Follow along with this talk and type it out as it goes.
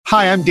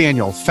Hi, I'm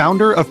Daniel,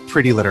 founder of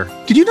Pretty Litter.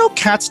 Did you know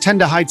cats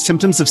tend to hide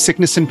symptoms of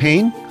sickness and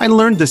pain? I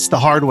learned this the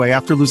hard way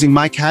after losing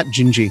my cat,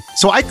 Gingy.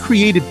 So I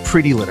created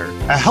Pretty Litter,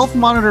 a health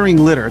monitoring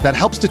litter that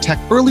helps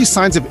detect early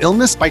signs of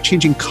illness by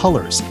changing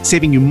colors,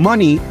 saving you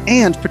money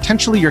and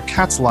potentially your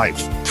cat's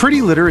life.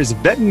 Pretty Litter is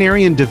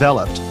veterinarian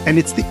developed, and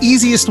it's the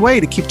easiest way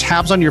to keep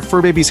tabs on your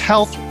fur baby's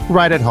health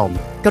right at home.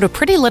 Go to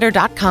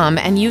prettylitter.com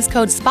and use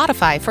code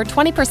SPOTIFY for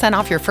 20%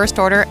 off your first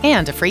order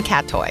and a free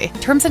cat toy.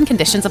 Terms and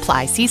conditions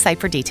apply. See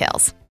site for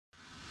details.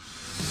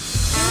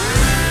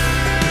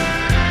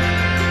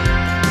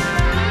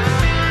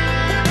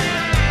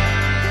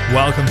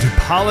 Welcome to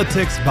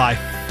Politics by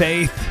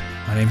Faith.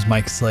 My name's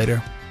Mike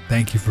Slater.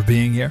 Thank you for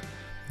being here.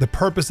 The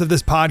purpose of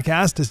this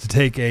podcast is to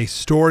take a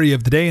story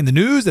of the day in the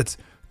news that's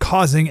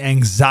causing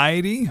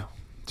anxiety,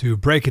 to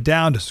break it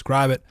down,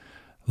 describe it,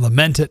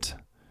 lament it,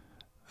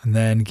 and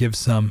then give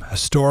some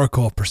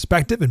historical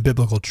perspective and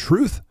biblical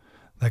truth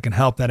that can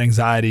help that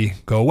anxiety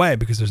go away,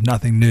 because there's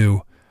nothing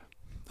new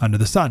under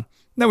the sun.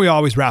 And then we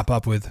always wrap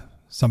up with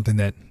something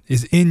that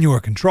is in your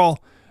control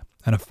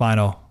and a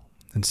final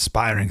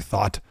inspiring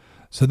thought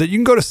so that you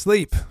can go to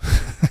sleep,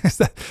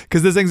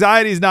 because this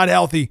anxiety is not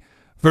healthy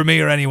for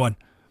me or anyone.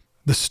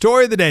 The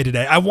story of the day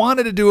today, I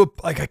wanted to do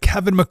a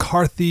Kevin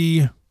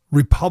McCarthy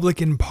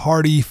Republican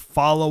Party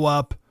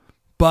follow-up,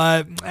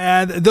 but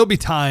there'll be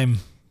time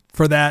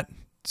for that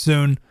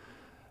soon.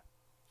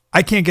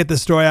 I can't get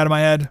this story out of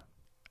my head,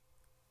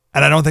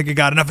 and I don't think it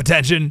got enough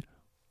attention,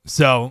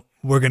 so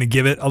we're going to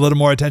give it a little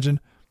more attention.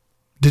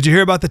 Did you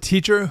hear about the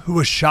teacher who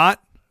was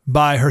shot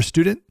by her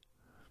student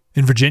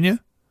in Virginia?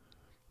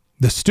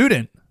 The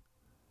student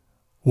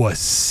was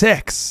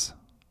 6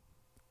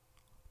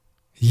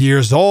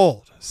 years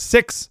old.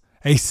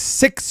 A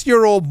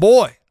 6-year-old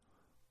boy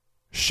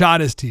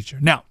shot his teacher.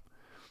 Now,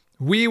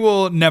 we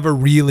will never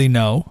really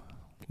know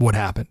what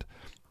happened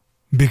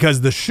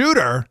because the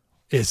shooter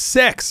is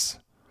 6.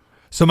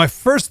 So my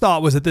first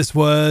thought was that this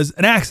was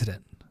an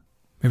accident.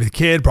 Maybe the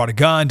kid brought a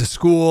gun to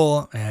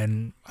school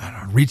and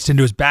reached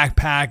into his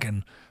backpack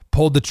and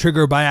pulled the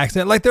trigger by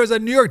accident. Like there was a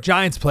New York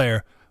Giants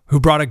player who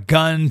brought a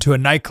gun to a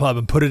nightclub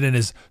and put it in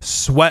his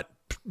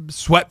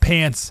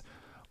sweatpants,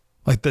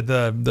 like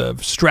the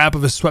strap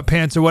of his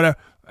sweatpants or whatever,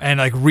 and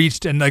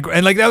reached and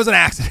that was an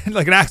accident,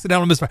 like an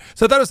accidental misfire.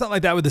 So I thought it was something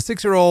like that with the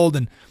 6-year-old,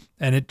 and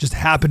it just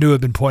happened to have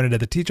been pointed at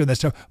the teacher and that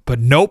stuff. But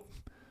nope,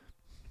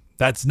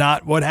 that's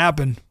not what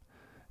happened.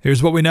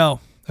 Here's what we know: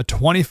 a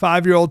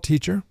 25-year-old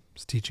teacher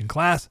was teaching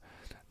class.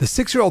 The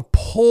 6-year-old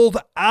pulled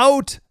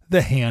out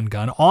the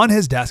handgun on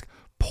his desk,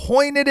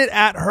 pointed it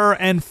at her,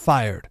 and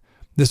fired.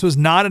 This was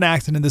not an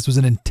accident. This was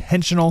an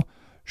intentional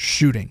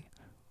shooting.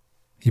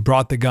 He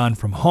brought the gun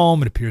from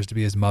home. It appears to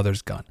be his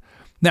mother's gun.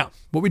 Now,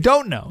 what we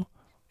don't know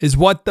is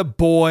what the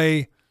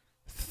boy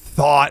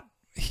thought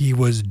he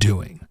was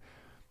doing.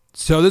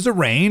 So there's a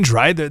range,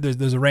 right?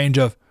 There's a range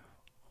of,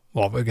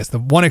 well, I guess the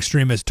one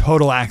extreme is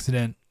total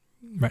accident,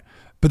 right?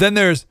 But then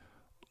there's,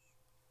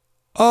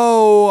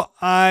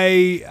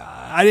 I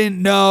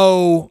didn't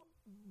know.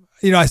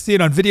 I see it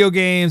on video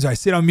games, or I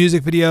see it on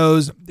music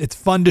videos. It's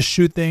fun to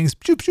shoot things,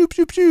 pew, pew,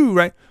 pew, pew,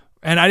 right?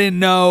 And I didn't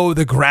know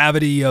the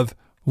gravity of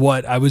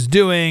what I was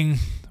doing.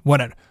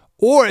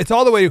 Or it's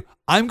all the way to,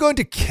 I'm going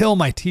to kill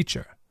my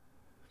teacher.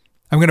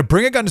 I'm going to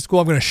bring a gun to school.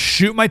 I'm going to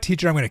shoot my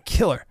teacher. I'm going to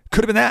kill her.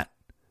 Could have been that.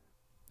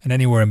 And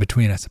anywhere in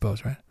between, I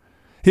suppose, right?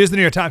 Here's the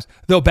New York Times.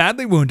 Though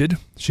badly wounded,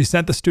 she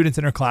sent the students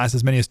in her class,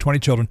 as many as 20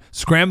 children,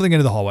 scrambling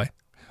into the hallway,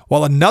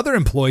 while another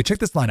employee, check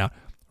this line out,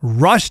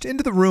 rushed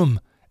into the room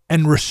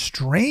and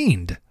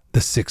restrained the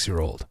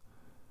 6-year-old.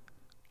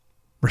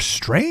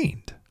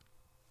 Restrained?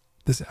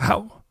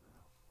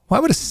 Why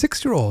would a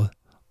 6-year-old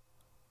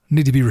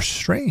need to be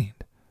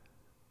restrained?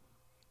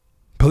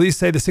 Police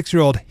say the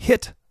 6-year-old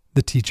hit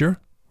the teacher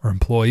or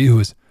employee who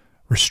was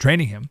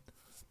restraining him,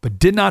 but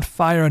did not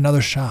fire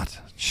another shot.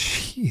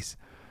 Jeez.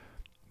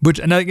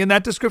 And again,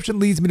 that description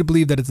leads me to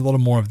believe that it's a little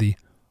more of the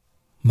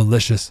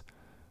malicious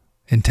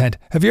intent.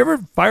 Have you ever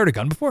fired a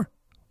gun before?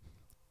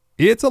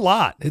 It's a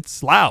lot.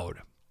 It's loud.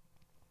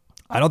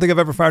 I don't think I've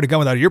ever fired a gun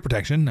without ear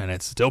protection, and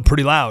it's still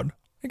pretty loud.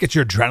 It gets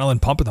your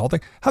adrenaline pumping, the whole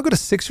thing. How could a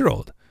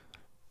 6-year-old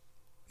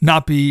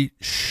not be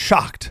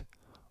shocked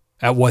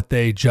at what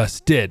they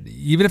just did,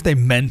 even if they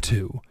meant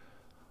to,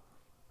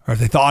 or if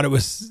they thought it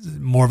was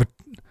more of a,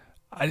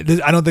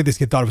 I don't think this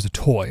kid thought it was a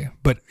toy,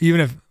 but even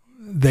if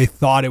they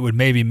thought it would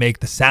maybe make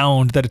the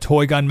sound that a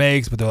toy gun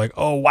makes, but they're like,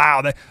 oh,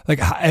 wow.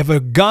 If a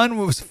gun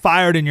was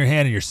fired in your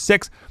hand and you're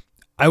 6,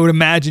 I would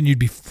imagine you'd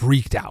be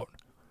freaked out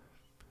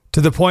to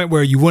the point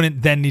where you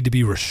wouldn't then need to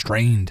be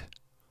restrained.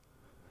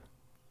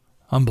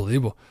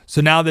 Unbelievable.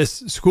 So now this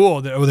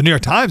school, or the New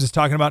York Times, is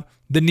talking about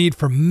the need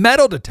for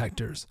metal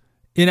detectors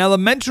in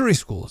elementary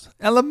schools.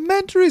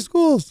 Elementary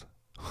schools.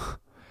 Do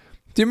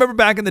you remember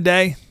back in the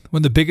day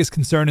when the biggest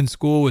concern in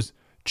school was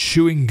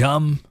chewing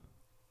gum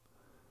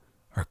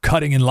or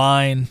cutting in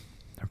line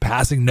or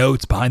passing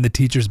notes behind the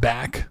teacher's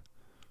back?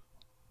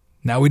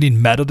 Now we need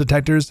metal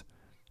detectors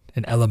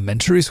in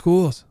elementary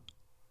schools.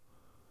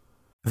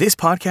 This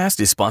podcast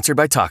is sponsored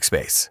by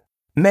Talkspace.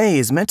 May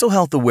is Mental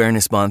Health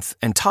Awareness Month,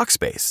 and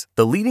Talkspace,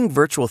 the leading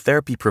virtual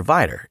therapy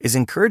provider, is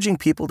encouraging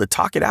people to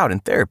talk it out in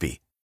therapy.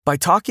 By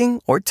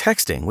talking or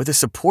texting with a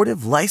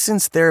supportive,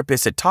 licensed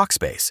therapist at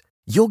Talkspace,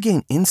 you'll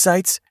gain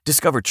insights,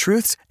 discover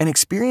truths, and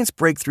experience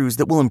breakthroughs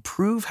that will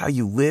improve how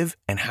you live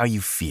and how you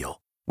feel.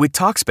 With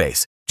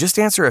Talkspace, just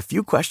answer a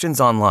few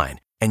questions online,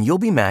 and you'll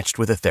be matched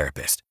with a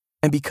therapist.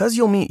 And because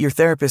you'll meet your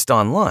therapist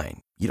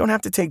online, you don't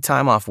have to take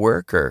time off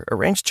work or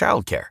arrange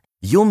childcare.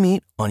 You'll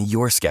meet on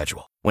your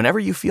schedule, whenever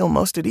you feel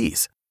most at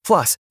ease.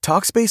 Plus,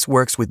 Talkspace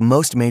works with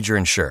most major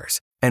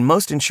insurers, and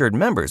most insured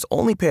members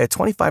only pay a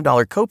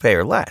 $25 copay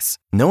or less.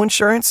 No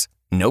insurance?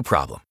 No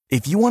problem.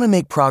 If you want to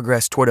make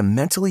progress toward a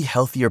mentally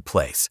healthier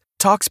place,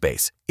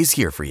 Talkspace is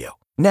here for you.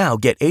 Now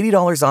get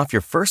 $80 off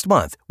your first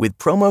month with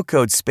promo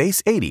code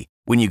SPACE80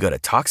 when you go to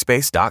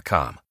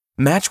Talkspace.com.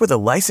 Match with a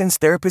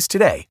licensed therapist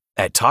today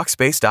at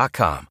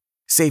Talkspace.com.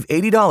 Save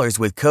 $80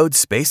 with code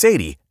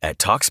SPACE80 at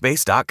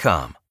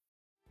Talkspace.com.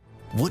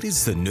 What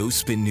is the No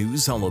Spin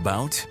News all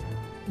about?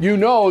 You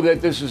know that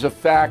this is a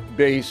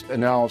fact-based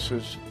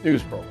analysis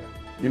news program.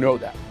 You know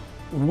that.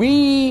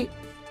 We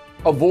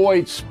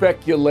avoid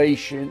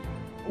speculation.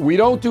 We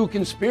don't do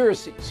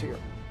conspiracies here.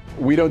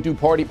 We don't do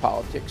party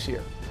politics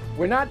here.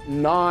 We're not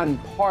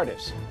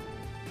nonpartisan.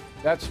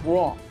 That's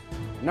wrong.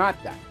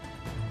 Not that.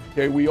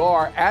 Okay, we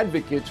are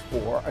advocates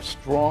for a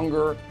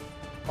stronger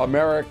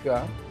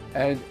America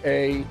and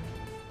a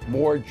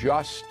more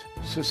just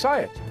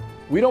society.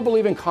 We don't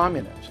believe in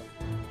communism.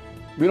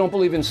 We don't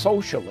believe in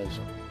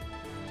socialism.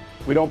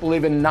 We don't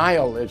believe in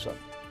nihilism.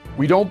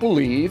 We don't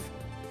believe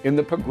in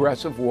the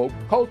progressive woke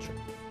culture.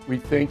 We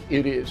think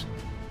it is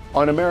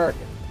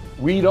un-American.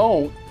 We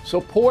don't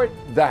support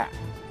that.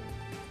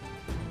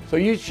 So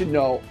you should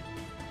know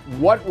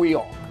what we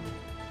are,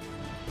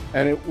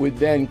 and it would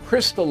then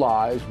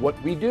crystallize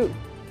what we do.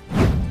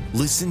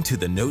 Listen to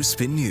the No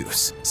Spin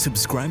News.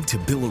 Subscribe to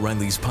Bill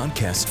O'Reilly's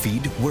podcast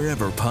feed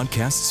wherever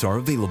podcasts are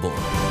available.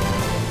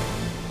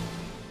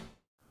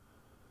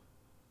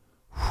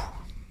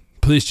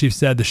 Police chief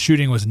said the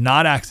shooting was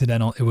not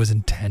accidental, it was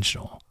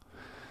intentional.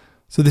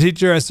 So the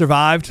teacher has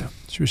survived.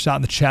 She was shot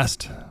in the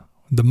chest.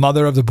 The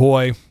mother of the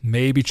boy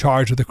may be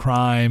charged with a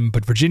crime,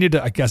 but Virginia,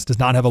 I guess, does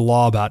not have a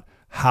law about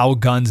how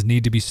guns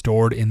need to be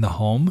stored in the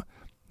home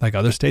like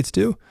other states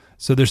do.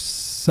 So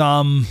there's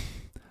I'm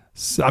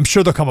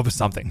sure they'll come up with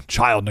something,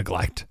 child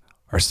neglect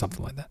or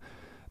something like that.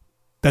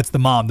 That's the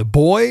mom. The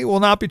boy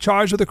will not be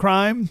charged with a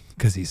crime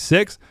because he's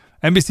 6.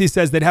 NBC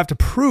says they'd have to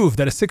prove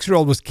that a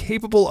 6-year-old was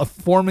capable of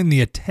forming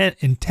the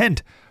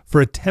intent for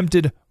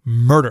attempted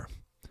murder.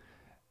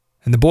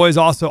 And the boy is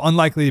also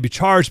unlikely to be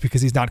charged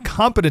because he's not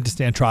competent to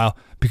stand trial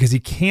because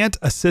he can't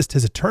assist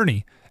his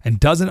attorney and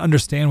doesn't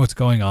understand what's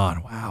going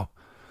on. Wow.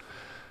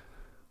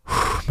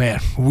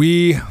 Man,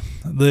 we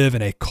live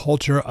in a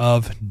culture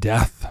of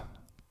death.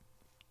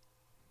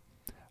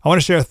 I want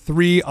to share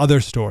 3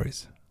 other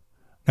stories.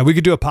 Now, we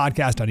could do a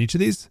podcast on each of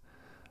these,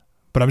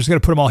 but I'm just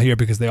going to put them all here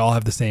because they all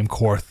have the same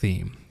core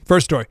theme.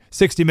 First story,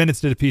 60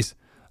 Minutes did a piece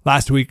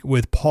last week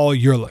with Paul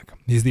Ehrlich.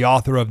 He's the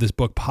author of this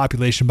book,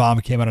 Population Bomb.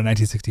 It came out in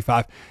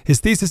 1965.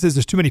 His thesis is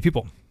there's too many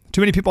people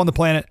on the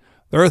planet.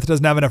 The Earth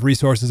doesn't have enough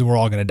resources and we're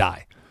all going to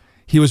die.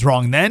 He was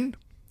wrong then.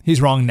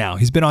 He's wrong now.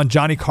 He was on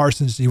Johnny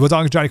Carson's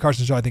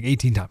show, I think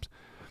 18 times.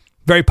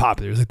 Very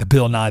popular. He was like the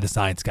Bill Nye the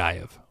Science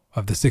Guy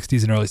of the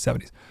 60s and early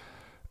 70s.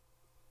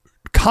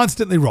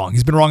 Constantly wrong.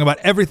 He's been wrong about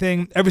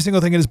everything. Every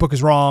single thing in his book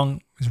is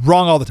wrong. He's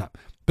wrong all the time.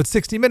 But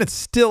 60 Minutes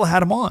still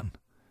had him on.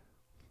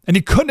 And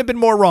he couldn't have been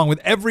more wrong with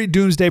every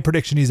doomsday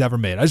prediction he's ever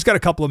made. I just got a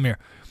couple of them here.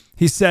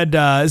 He said,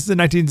 this is in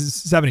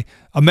 1970,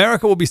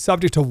 America will be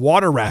subject to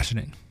water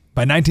rationing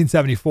by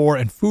 1974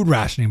 and food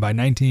rationing by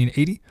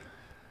 1980.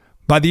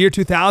 By the year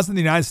 2000,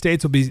 the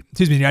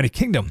United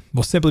Kingdom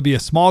will simply be a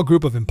small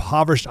group of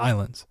impoverished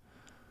islands.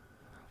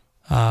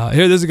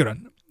 Here, this is a good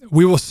one.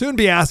 We will soon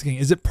be asking,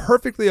 is it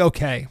perfectly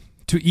okay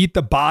to eat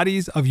the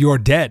bodies of your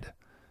dead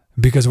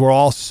because we're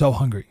all so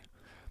hungry?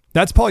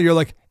 That's Paul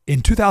Ehrlich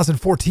in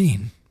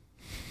 2014.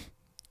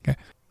 Okay,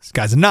 this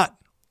guy's a nut,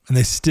 and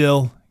they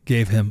still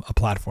gave him a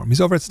platform. He's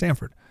over at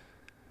Stanford.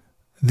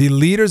 The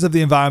leaders of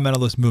the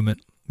environmentalist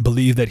movement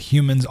believe that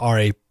humans are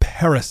a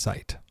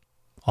parasite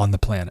on the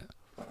planet.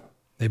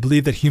 They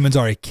believe that humans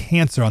are a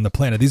cancer on the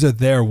planet. These are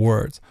their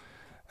words.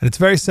 And it's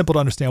very simple to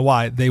understand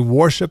why. They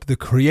worship the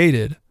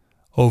created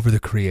over the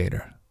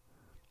creator.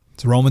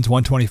 It's Romans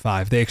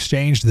 1:25. They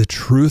exchanged the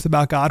truth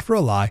about God for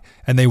a lie,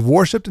 and they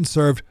worshiped and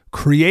served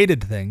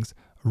created things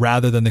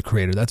rather than the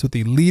creator. That's what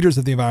the leaders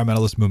of the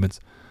environmentalist movements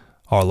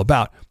are all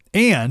about.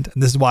 And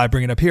this is why I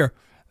bring it up here,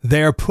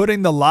 they are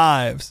putting the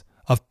lives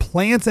of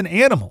plants and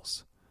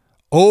animals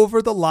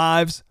over the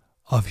lives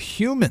of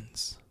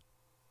humans.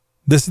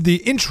 This is the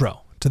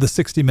intro to the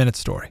 60 Minutes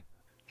story.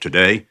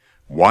 Today,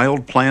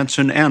 wild plants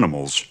and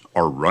animals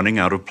are running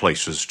out of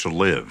places to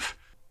live.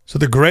 So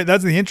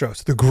that's the intro.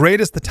 So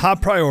the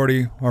top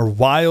priority are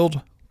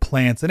wild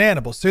plants and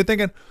animals. So you're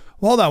thinking,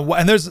 well, hold on.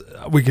 And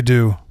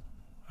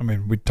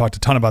we talked a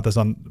ton about this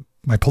on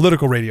my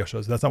political radio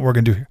shows. That's not what we're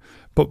going to do here.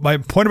 But my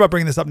point about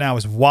bringing this up now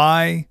is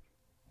why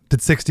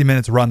did 60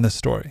 Minutes run this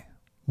story?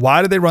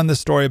 Why did they run this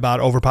story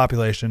about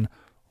overpopulation?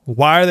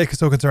 Why are they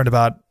so concerned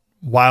about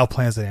wild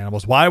plants and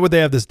animals? Why would they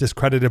have this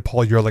discredited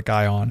Paul Ehrlich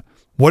guy on?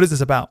 What is this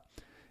about?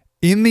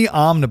 In the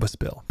omnibus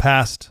bill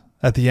passed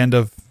at the end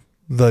of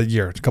the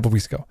year, a couple of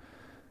weeks ago,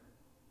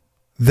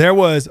 there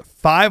was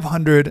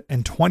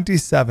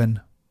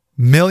 $527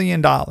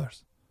 million,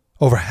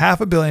 over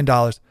 $500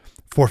 million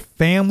for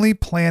family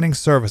planning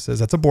services,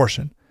 that's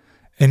abortion,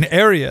 in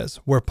areas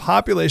where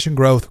population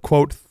growth,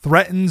 quote,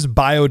 threatens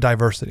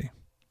biodiversity.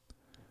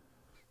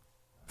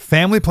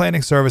 Family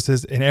planning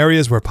services in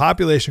areas where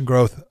population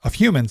growth of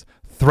humans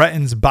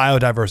threatens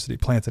biodiversity,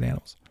 plants and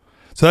animals.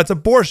 So that's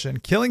abortion,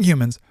 killing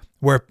humans,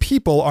 where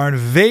people are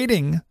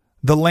invading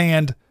the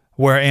land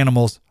where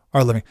animals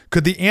are living.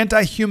 Could the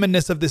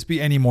anti-humanness of this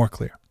be any more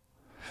clear?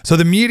 So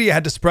the media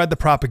had to spread the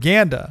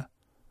propaganda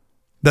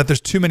that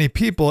there's too many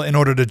people in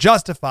order to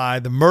justify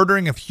the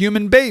murdering of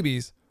human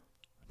babies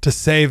to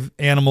save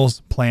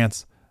animals,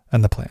 plants,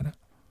 and the planet.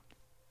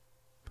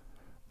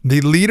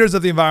 The leaders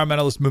of the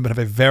environmentalist movement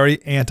have a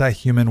very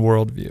anti-human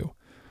worldview.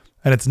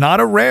 And it's not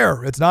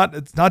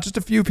just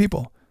a few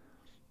people.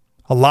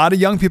 A lot of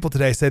young people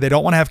today say they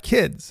don't want to have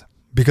kids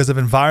because of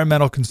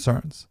environmental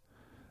concerns.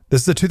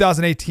 This is a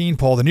 2018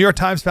 poll. The New York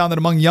Times found that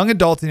among young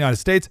adults in the United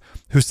States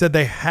who said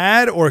they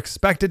had or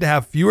expected to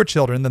have fewer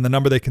children than the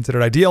number they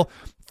considered ideal,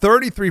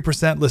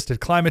 33% listed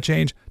climate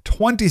change,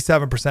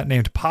 27%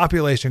 named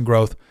population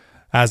growth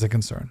as a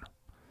concern.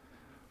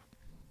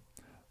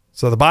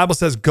 So the Bible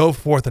says, go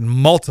forth and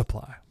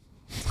multiply.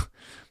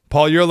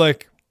 Paul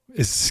Ehrlich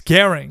is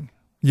scaring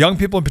young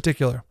people in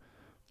particular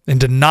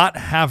into not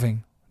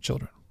having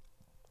children.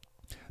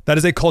 That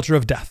is a culture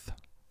of death.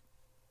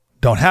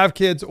 Don't have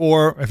kids,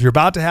 or if you're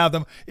about to have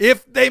them,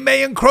 if they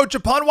may encroach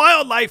upon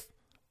wildlife,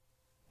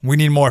 we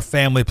need more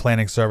family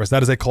planning service.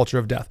 That is a culture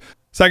of death.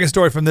 Second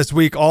story from this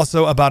week,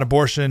 also about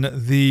abortion,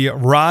 the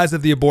rise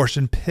of the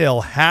abortion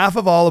pill. Half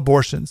of all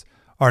abortions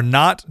are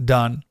not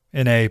done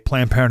in a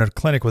Planned Parenthood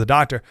clinic with a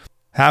doctor.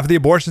 Half of the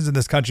abortions in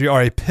this country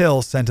are a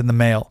pill sent in the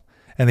mail.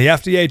 And the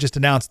FDA just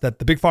announced that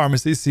the big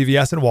pharmacies,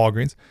 CVS and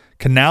Walgreens,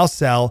 can now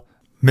sell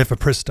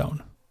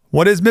mifepristone.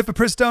 What is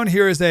mifepristone?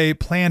 Here is a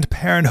Planned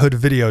Parenthood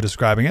video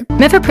describing it.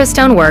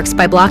 Mifepristone works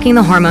by blocking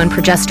the hormone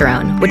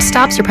progesterone, which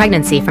stops your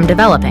pregnancy from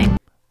developing.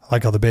 I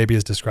like how the baby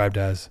is described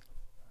as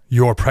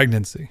your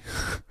pregnancy.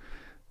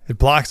 It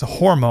blocks a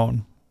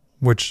hormone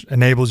which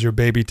enables your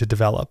baby to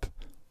develop.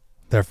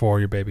 Therefore,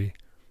 your baby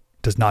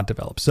does not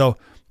develop. So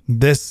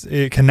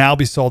it can now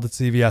be sold at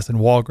CVS and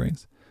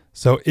Walgreens.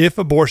 So if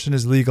abortion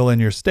is legal in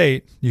your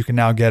state, you can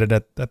now get it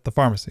at the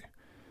pharmacy.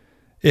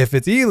 If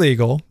it's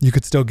illegal, you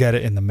could still get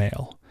it in the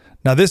mail.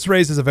 Now, this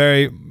raises a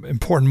very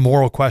important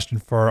moral question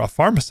for a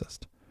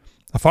pharmacist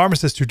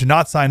who did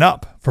not sign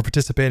up for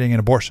participating in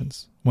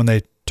abortions when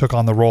they took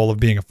on the role of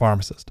being a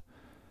pharmacist.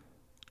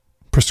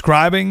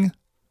 Prescribing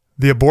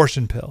the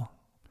abortion pill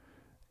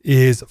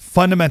is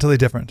fundamentally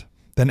different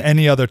than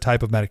any other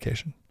type of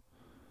medication.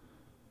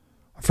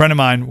 A friend of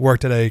mine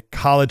worked at a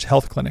college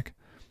health clinic,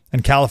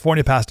 and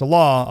California passed a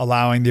law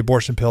allowing the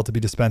abortion pill to be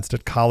dispensed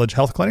at college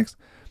health clinics,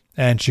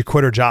 and she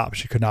quit her job.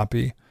 She could not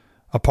be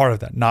a part of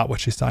that, not what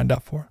she signed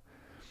up for.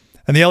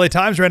 And the LA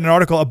Times ran an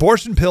article,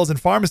 abortion pills in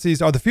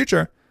pharmacies are the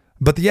future,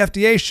 but the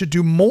FDA should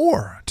do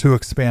more to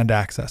expand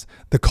access.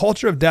 The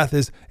culture of death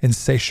is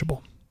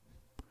insatiable.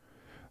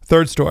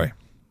 Third story,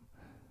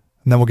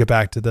 and then we'll get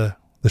back to the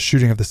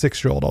shooting of the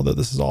 6-year-old, although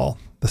this is all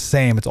the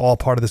same. It's all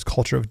part of this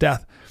culture of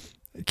death.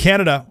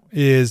 Canada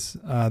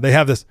they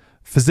have this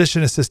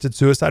physician-assisted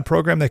suicide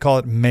program. They call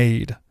it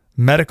MAID,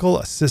 Medical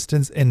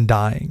Assistance in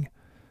Dying.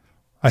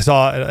 I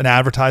saw an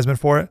advertisement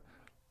for it,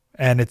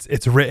 and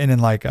it's written in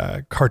like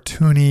a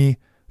cartoony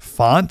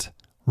font,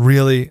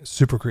 really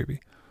super creepy.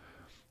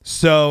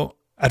 So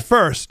at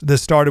first,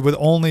 this started with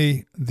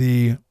only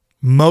the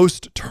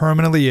most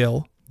terminally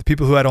ill, the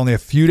people who had only a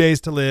few days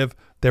to live.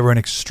 They were in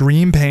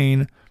extreme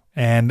pain,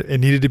 and it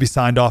needed to be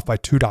signed off by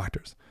 2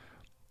 doctors.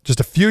 Just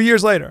a few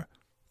years later,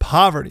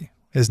 poverty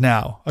is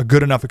now a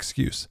good enough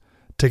excuse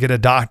to get a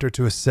doctor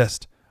to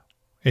assist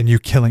in you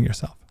killing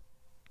yourself.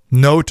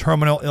 No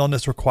terminal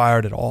illness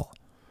required at all.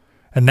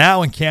 And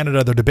now in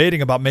Canada, they're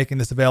debating about making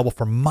this available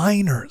for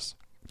minors,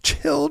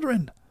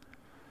 children.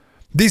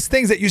 These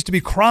things that used to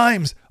be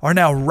crimes are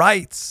now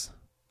rights.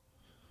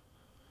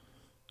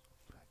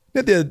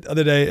 The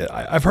other day,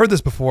 I've heard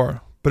this before,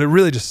 but it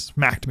really just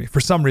smacked me. For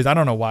some reason, I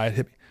don't know why it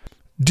hit me.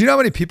 Do you know how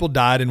many people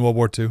died in World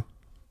War II?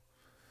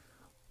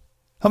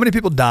 How many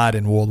people died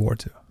in World War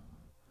II?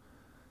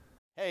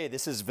 Hey,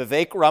 this is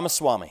Vivek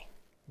Ramaswamy.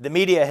 The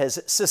media has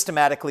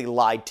systematically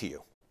lied to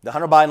you. The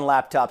Hunter Biden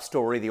laptop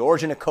story, the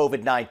origin of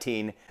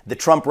COVID-19, the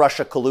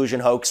Trump-Russia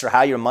collusion hoax, or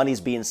how your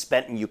money's being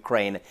spent in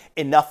Ukraine.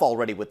 Enough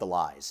already with the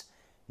lies.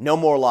 No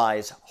more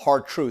lies,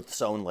 hard truths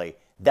only.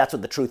 That's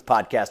what the Truth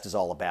Podcast is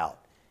all about.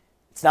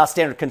 It's not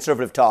standard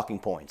conservative talking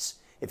points.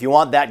 If you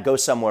want that, go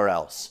somewhere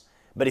else.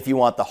 But if you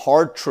want the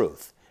hard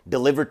truth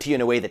delivered to you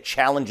in a way that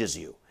challenges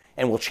you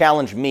and will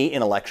challenge me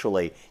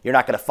intellectually, you're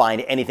not going to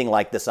find anything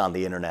like this on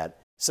the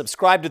internet.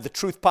 Subscribe to the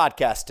Truth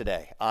Podcast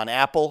today on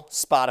Apple,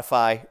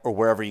 Spotify, or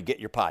wherever you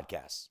get your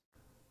podcasts.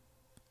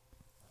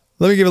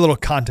 Let me give a little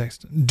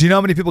context. Do you know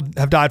how many people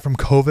have died from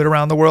COVID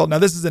around the world? Now,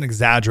 this is an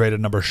exaggerated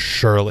number,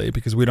 surely,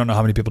 because we don't know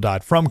how many people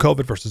died from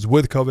COVID versus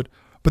with COVID.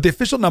 But the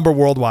official number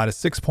worldwide is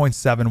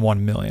 6.71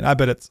 million. I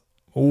bet it's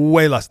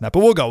way less than that. But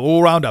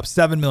we'll round up.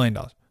 $7 million.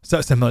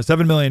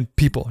 7 million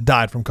people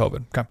died from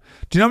COVID. Okay.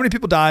 Do you know how many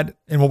people died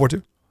in World War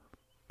II?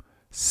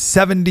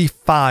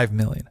 75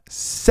 million.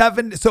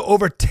 So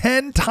over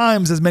 10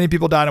 times as many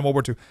people died in World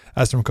War II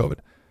as from COVID.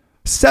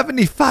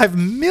 75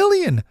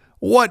 million.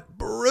 What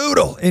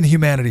brutal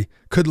inhumanity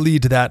could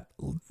lead to that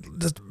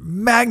just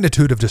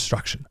magnitude of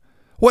destruction?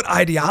 What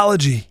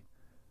ideology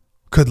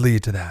could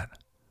lead to that?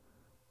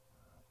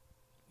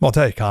 Well, I'll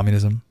tell you,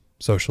 communism,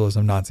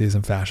 socialism,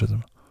 Nazism,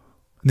 fascism.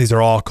 These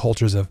are all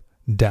cultures of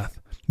death.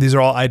 These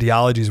are all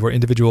ideologies where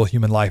individual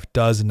human life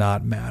does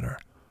not matter.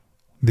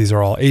 These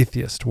are all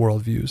atheist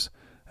worldviews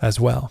as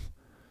well.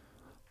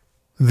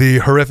 The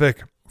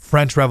horrific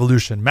French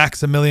Revolution,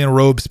 Maximilien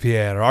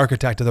Robespierre,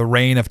 architect of the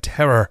Reign of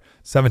Terror,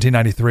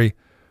 1793,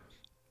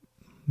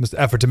 this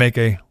effort to make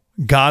a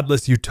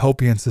godless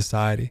utopian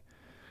society.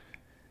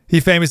 He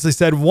famously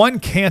said, "One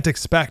can't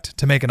expect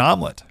to make an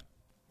omelet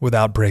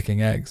without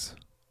breaking eggs."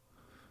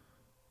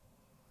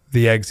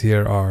 The eggs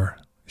here are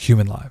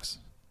human lives,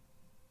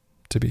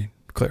 to be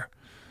clear.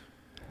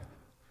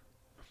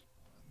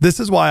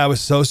 This is why I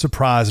was so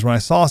surprised when I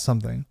saw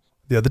something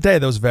the other day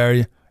that was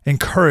very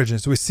encouraging.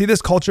 So we see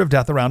this culture of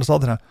death around us all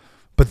the time.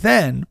 But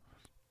then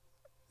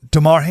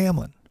Damar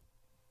Hamlin,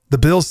 the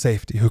Bills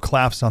safety who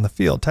collapsed on the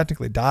field,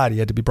 technically died. He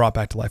had to be brought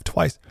back to life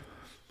twice.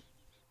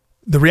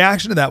 The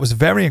reaction to that was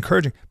very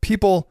encouraging.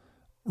 People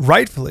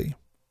rightfully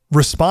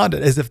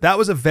responded as if that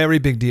was a very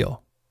big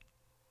deal.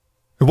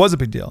 It was a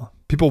big deal.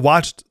 People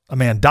watched a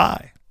man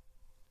die,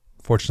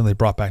 fortunately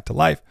brought back to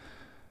life.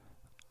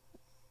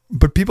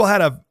 But people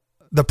had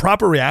the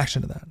proper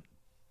reaction to that.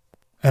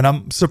 And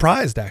I'm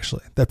surprised,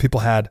 actually, that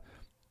people had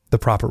the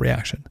proper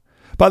reaction.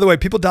 By the way,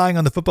 people dying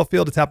on the football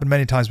field, it's happened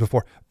many times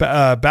before.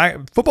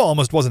 Football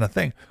almost wasn't a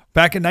thing.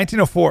 Back in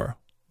 1904,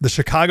 the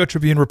Chicago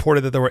Tribune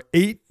reported that there were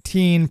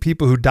 18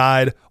 people who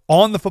died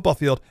on the football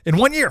field in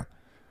 1 year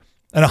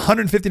and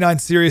 159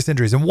 serious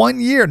injuries. In 1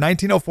 year,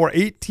 1904,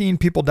 18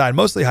 people died,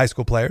 mostly high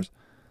school players.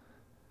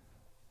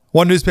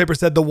 One newspaper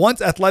said, "The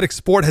once athletic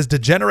sport has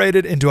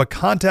degenerated into a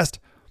contest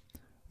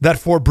that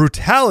for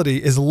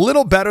brutality is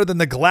little better than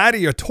the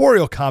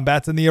gladiatorial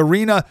combats in the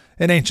arena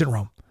in ancient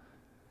Rome."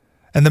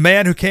 And the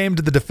man who came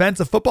to the defense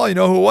of football, you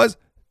know who it was?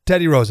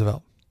 Teddy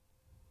Roosevelt.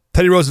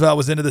 Teddy Roosevelt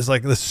was into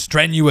this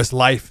strenuous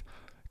life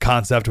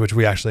concept, which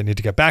we actually need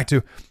to get back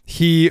to.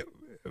 He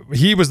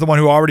was the one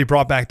who already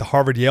brought back the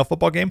Harvard-Yale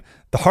football game.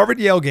 The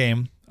Harvard-Yale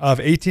game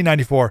of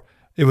 1894,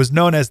 it was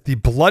known as the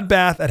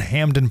Bloodbath at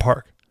Hampden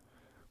Park.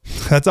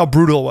 That's how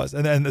brutal it was.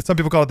 And some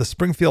people call it the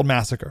Springfield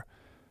Massacre.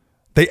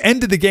 They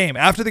ended the game.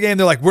 After the game,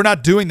 they're like, "We're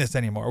not doing this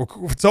anymore.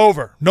 It's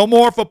over. No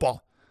more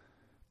football."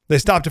 They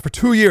stopped it for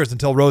 2 years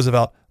until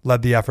Roosevelt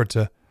led the effort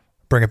to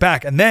bring it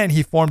back. And then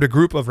he formed a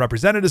group of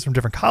representatives from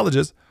different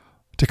colleges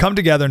to come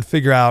together and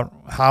figure out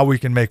how we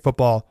can make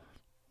football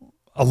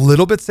a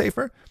little bit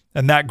safer.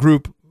 And that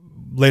group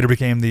later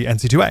became the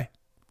NC2A.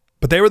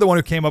 But they were the one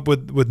who came up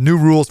with new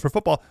rules for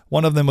football.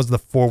 One of them was the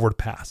forward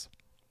pass.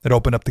 It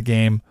opened up the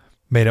game,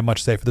 made it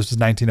much safer. This was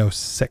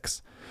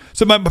 1906.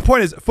 So my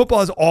point is, football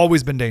has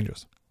always been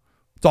dangerous.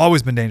 It's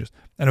always been dangerous.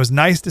 And it was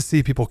nice to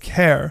see people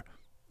care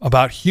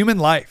about human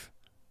life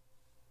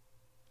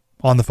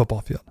on the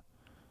football field.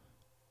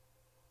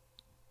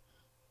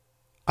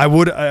 I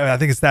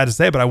think it's sad to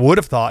say, but I would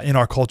have thought in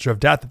our culture of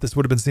death that this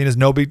would have been seen as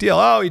no big deal.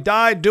 Oh, he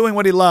died doing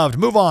what he loved.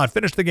 Move on,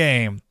 finish the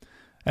game.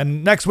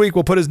 And next week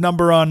we'll put his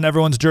number on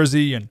everyone's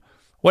jersey and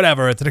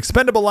whatever. It's an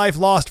expendable life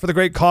lost for the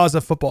great cause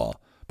of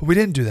football. But we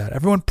didn't do that.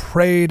 Everyone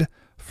prayed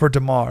for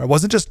Damar. It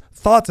wasn't just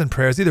thoughts and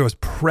prayers either. It was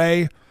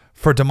pray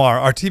for Damar.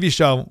 Our TV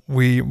show,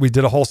 we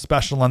did a whole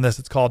special on this.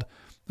 It's called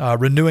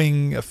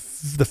Renewing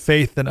the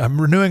Faith and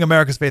Renewing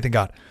America's Faith in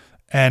God.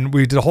 And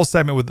we did a whole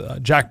segment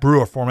with Jack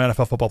Brewer, former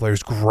NFL football player.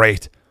 Who's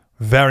great.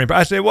 Very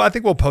impressive. Actually, well, I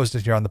think we'll post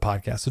it here on the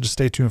podcast, so just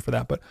stay tuned for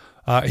that. But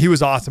he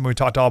was awesome. We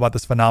talked all about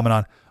this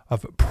phenomenon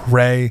of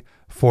pray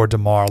for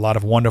Damar. A lot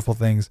of wonderful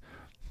things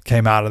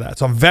came out of that.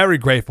 So I'm very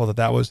grateful that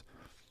that was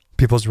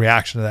people's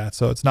reaction to that.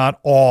 So it's not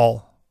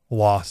all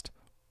lost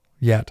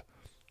yet.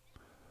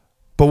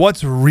 But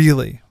what's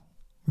really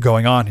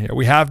going on here?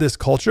 We have this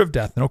culture of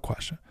death, no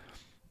question.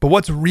 But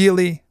what's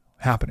really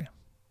happening?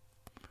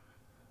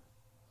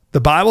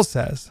 The Bible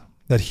says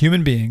that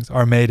human beings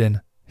are made in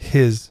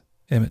his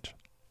image,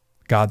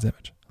 God's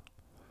image.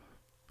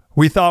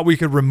 We thought we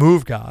could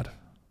remove God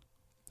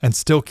and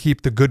still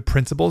keep the good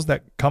principles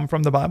that come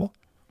from the Bible.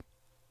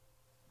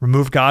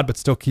 Remove God, but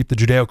still keep the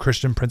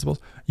Judeo-Christian principles.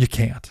 You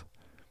can't.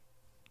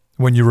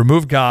 When you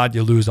remove God,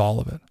 you lose all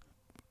of it.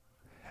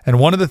 And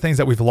one of the things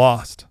that we've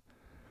lost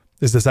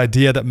is this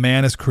idea that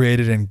man is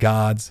created in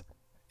God's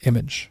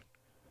image.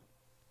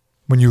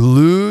 When you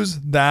lose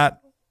that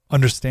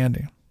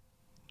understanding,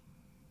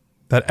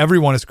 that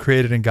everyone is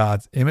created in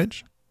God's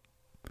image,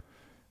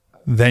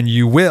 then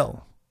you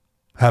will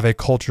have a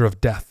culture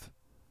of death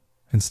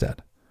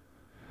instead.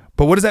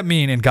 But what does that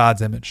mean in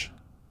God's image?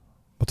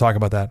 We'll talk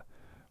about that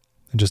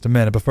in just a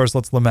minute. But first,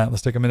 let's lament.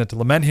 Let's take a minute to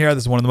lament here.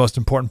 This is one of the most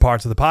important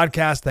parts of the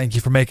podcast. Thank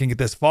you for making it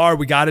this far.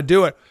 We got to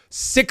do it.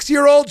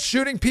 6-year-olds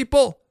shooting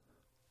people.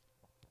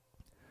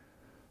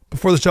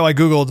 Before the show, I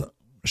Googled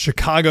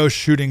Chicago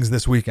shootings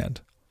this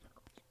weekend.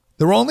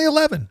 There were only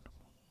 11.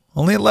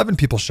 Only 11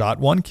 people shot,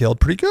 1 killed.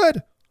 Pretty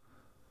good.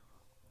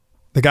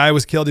 The guy who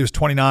was killed, he was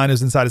 29. He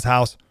was inside his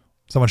house.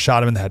 Someone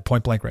shot him in the head,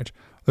 point blank range.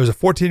 There was a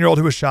 14-year-old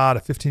who was shot, a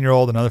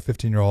 15-year-old, another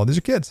 15-year-old. These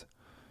are kids.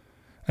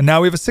 And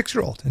now we have a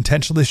 6-year-old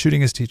intentionally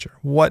shooting his teacher.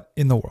 What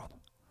in the world?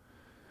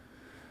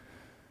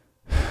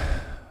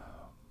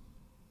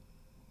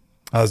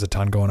 There's a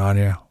ton going on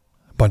here.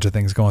 A bunch of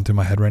things going through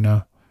my head right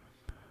now.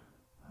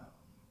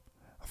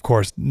 Of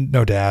course,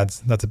 no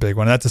dads. That's a big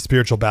one. That's a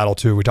spiritual battle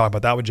too. We talk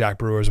about that with Jack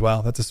Brewer as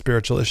well. That's a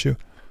spiritual issue.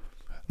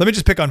 Let me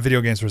just pick on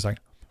video games for a second.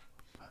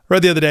 I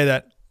read the other day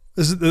that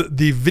this is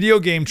the video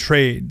game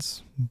trade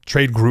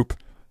group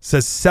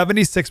says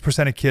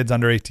 76% of kids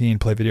under 18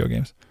 play video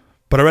games.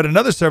 But I read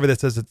another survey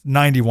that says it's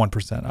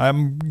 91%.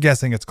 I'm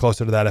guessing it's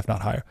closer to that, if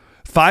not higher.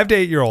 5 to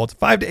 8-year-olds,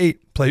 5 to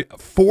 8 play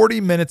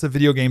 40 minutes of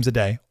video games a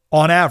day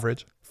on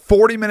average.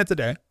 40 minutes a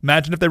day.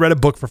 Imagine if they read a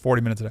book for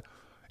 40 minutes a day.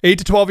 8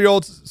 to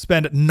 12-year-olds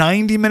spend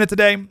 90 minutes a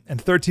day,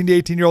 and 13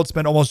 to 18-year-olds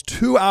spend almost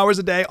 2 hours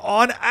a day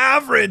on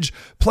average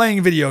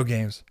playing video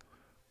games.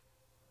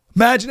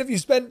 Imagine if you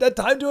spent that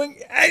time doing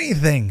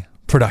anything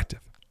productive.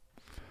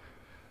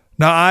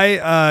 Now,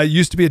 I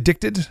used to be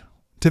addicted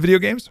to video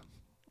games,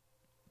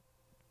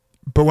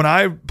 but when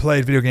I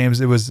played video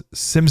games, it was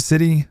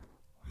SimCity,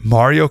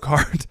 Mario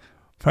Kart,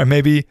 or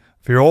maybe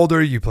if you're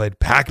older, you played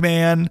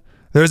Pac-Man.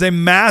 There's a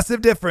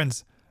massive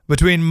difference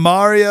between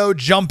Mario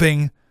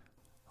jumping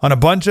on a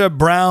bunch of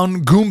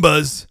brown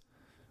Goombas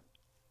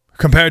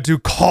compared to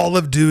Call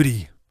of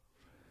Duty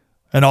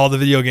and all the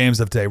video games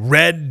of today.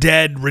 Red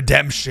Dead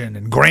Redemption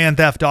and Grand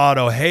Theft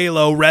Auto,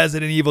 Halo,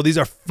 Resident Evil. These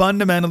are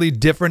fundamentally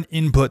different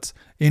inputs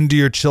into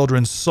your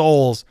children's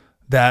souls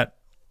that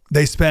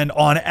they spend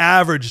on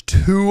average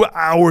 2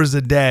 hours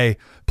a day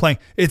playing.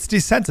 It's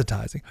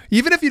desensitizing.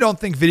 Even if you don't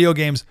think video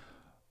games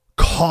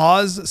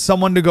cause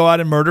someone to go out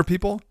and murder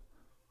people,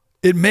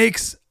 it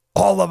makes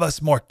all of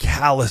us more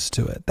callous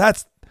to it.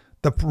 That's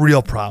the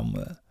real problem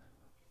with it.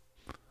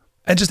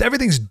 And just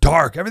everything's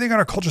dark. Everything in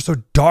our culture is so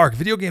dark.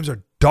 Video games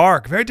are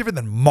dark. Very different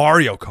than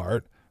Mario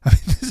Kart. I mean,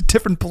 these are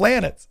different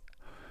planets.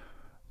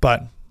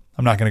 But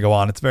I'm not going to go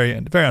on. It's very,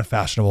 very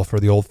unfashionable for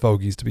the old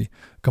fogies to be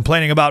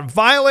complaining about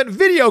violent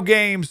video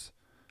games.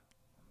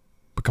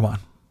 But come on.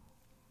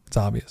 It's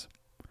obvious.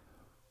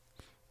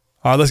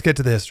 All right, let's get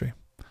to the history.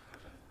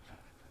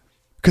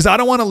 Because I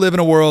don't want to live in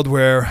a world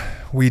where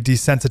we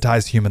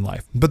desensitize human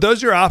life. But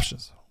those are your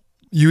options.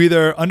 You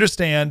either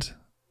understand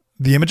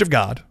the image of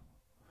God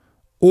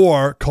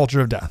or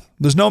culture of death.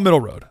 There's no middle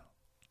road.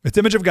 It's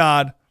image of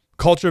God,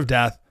 culture of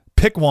death.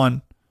 Pick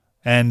one,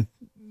 and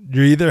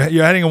you're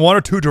heading in one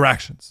or two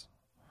directions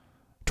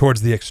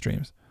towards the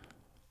extremes.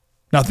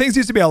 Now, things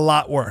used to be a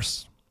lot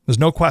worse. There's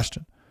no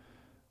question.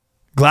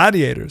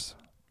 Gladiators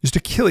used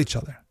to kill each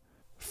other,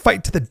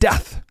 fight to the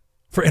death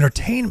for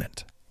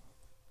entertainment.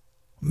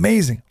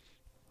 Amazing.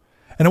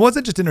 And it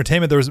wasn't just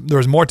entertainment. There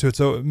was more to it.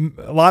 So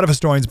a lot of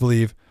historians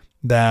believe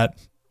that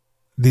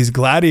these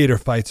gladiator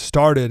fights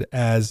started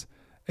as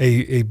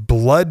a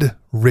blood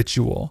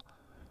ritual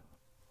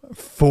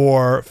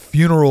for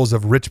funerals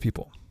of rich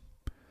people.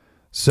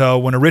 So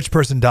when a rich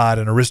person died,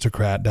 an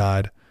aristocrat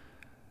died,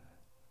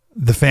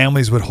 the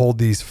families would hold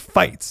these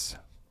fights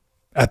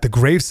at the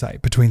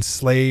gravesite between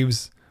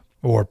slaves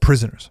or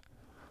prisoners,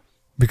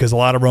 because a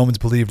lot of Romans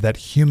believed that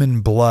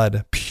human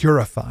blood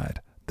purified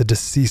the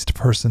deceased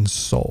person's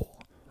soul.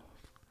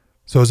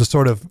 So it was a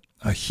sort of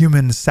a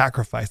human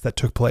sacrifice that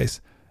took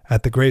place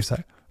at the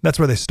gravesite. That's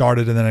where they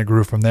started, and then it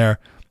grew from there.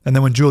 And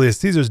then when Julius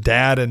Caesar's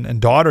dad and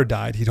daughter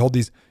died, he'd hold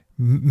these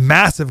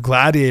massive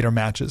gladiator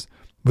matches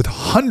with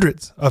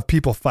hundreds of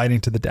people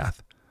fighting to the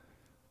death,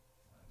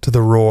 to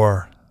the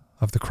roar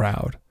of the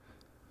crowd.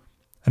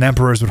 And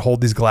emperors would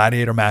hold these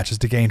gladiator matches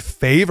to gain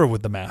favor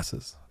with the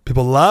masses.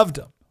 People loved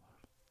them.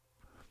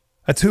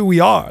 That's who we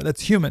are.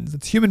 That's humans.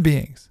 That's human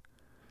beings.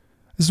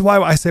 This is why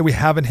I say we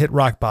haven't hit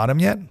rock bottom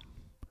yet.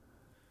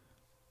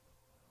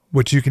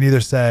 Which you can either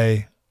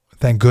say,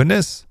 thank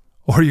goodness,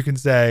 or you can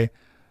say,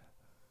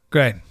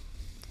 great,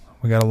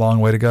 we got a long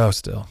way to go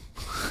still.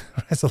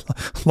 It's a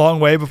long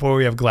way before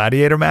we have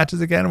gladiator matches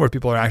again where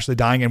people are actually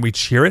dying and we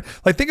cheer it.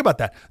 Like, think about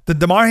that. The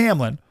Damar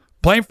Hamlin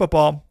playing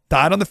football,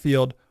 died on the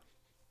field,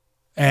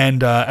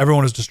 and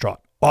everyone was distraught.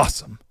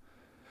 Awesome.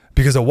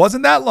 Because it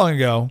wasn't that long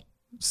ago,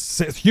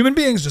 human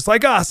beings just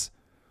like us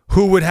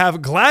who would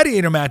have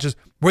gladiator matches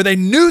where they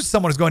knew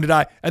someone was going to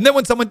die, and then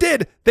when someone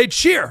did, they'd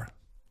cheer.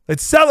 They'd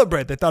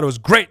celebrate. They thought it was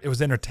great. It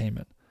was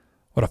entertainment.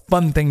 What a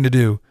fun thing to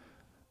do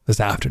this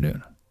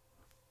afternoon.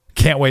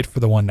 Can't wait for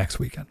the one next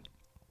weekend.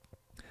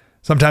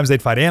 Sometimes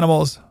they'd fight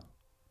animals.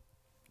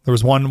 There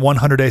was one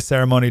 100-day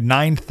ceremony,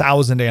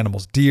 9,000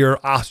 animals, deer,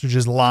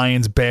 ostriches,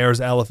 lions,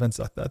 bears, elephants,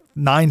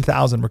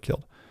 9,000 were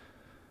killed.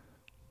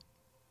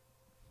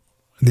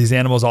 These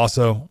animals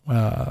also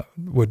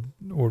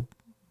were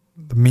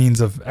the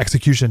means of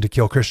execution to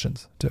kill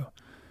Christians too.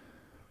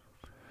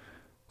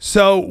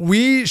 So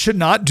we should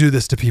not do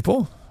this to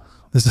people.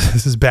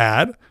 This is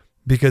bad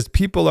because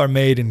people are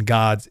made in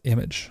God's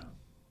image.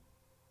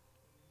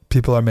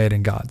 People are made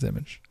in God's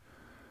image.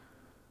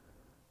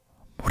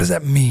 What does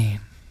that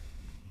mean?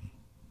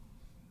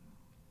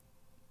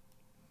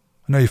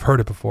 I know you've heard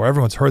it before.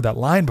 Everyone's heard that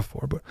line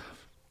before, but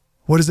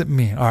what does it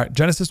mean? All right,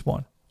 Genesis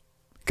 1.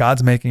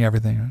 God's making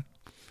everything. Right?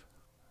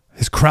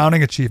 His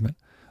crowning achievement.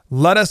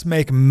 Let us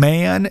make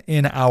man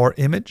in our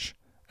image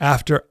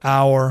after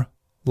our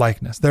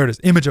likeness. There it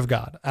is. Image of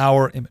God.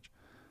 Our image.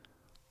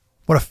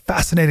 What a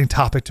fascinating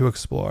topic to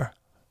explore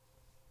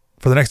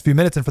for the next few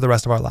minutes and for the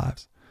rest of our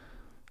lives.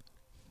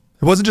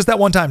 It wasn't just that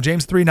one time.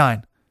 James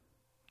 3:9.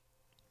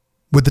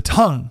 With the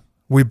tongue,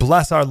 we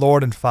bless our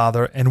Lord and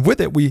Father, and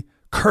with it we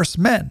curse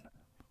men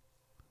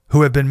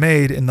who have been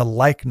made in the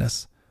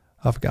likeness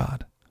of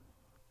God.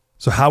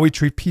 So how we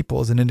treat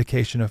people is an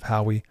indication of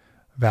how we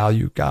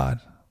value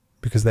God,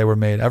 because they were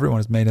made, everyone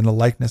is made in the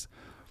likeness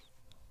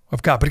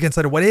of God. But again,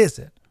 what is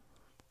it?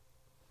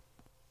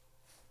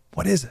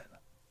 What is it?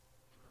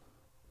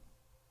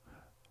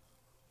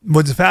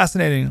 What's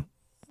fascinating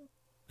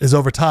is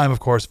over time, of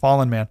course,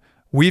 fallen man,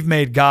 we've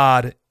made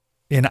God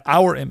in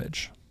our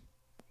image,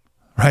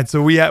 right?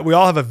 So we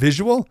all have a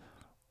visual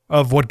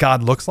of what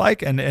God looks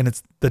like, and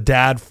it's the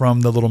dad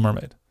from The Little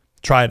Mermaid,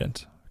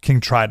 Trident, King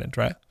Trident,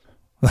 right?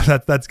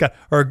 That's God.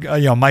 Or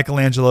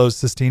Michelangelo's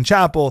Sistine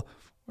Chapel,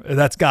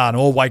 that's God, an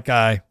old white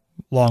guy,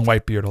 long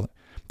white beard.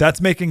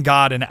 That's making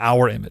God in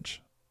our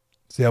image.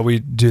 See how we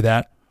do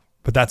that?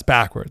 But that's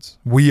backwards.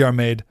 We are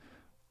made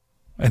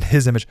in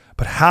his image.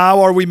 But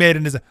how are we made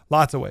in his?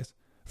 Lots of ways.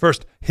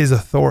 First, his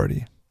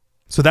authority.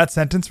 So that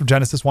sentence from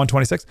Genesis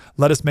 1:26,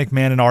 let us make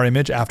man in our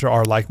image after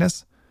our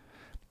likeness,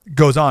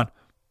 goes on.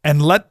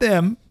 And let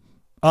them,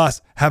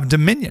 us, have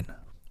dominion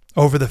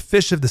over the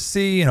fish of the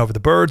sea and over the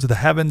birds of the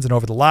heavens and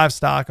over the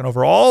livestock and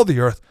over all the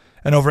earth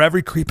and over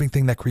every creeping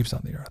thing that creeps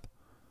on the earth.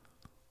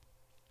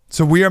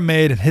 So we are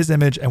made in his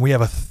image and we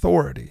have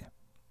authority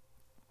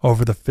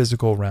over the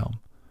physical realm.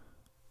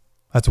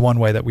 That's one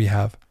way that we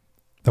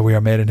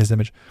are made in his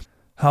image.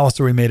 How else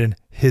are we made in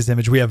his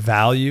image? We have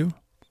value.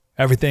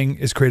 Everything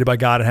is created by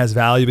God and has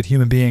value, but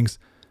human beings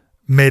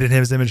made in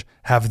his image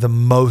have the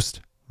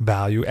most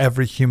value.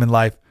 Every human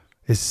life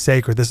is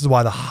sacred. This is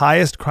why the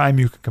highest crime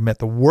you can commit,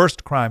 the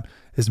worst crime,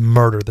 is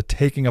murder, the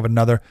taking of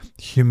another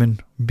human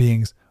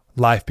being's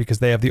life, because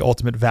they have the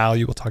ultimate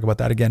value. We'll talk about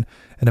that again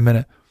in a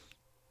minute.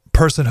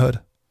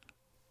 Personhood,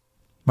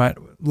 right?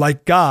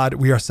 Like God,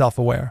 we are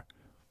self-aware.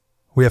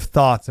 We have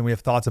thoughts, and we have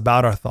thoughts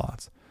about our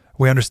thoughts.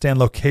 We understand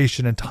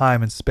location and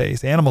time and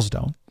space. Animals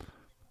don't.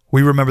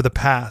 We remember the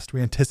past.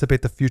 We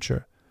anticipate the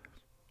future.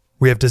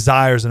 We have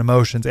desires and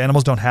emotions.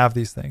 Animals don't have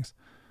these things.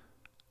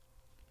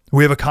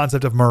 We have a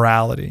concept of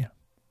morality,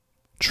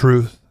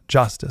 truth,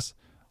 justice,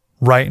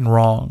 right and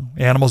wrong.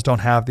 Animals don't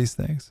have these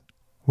things.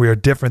 We are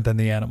different than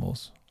the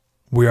animals.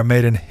 We are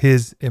made in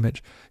his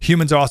image.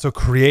 Humans are also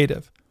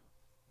creative.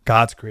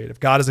 God's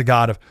creative. God is a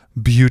God of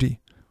beauty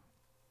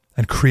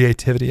and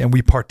creativity, and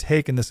we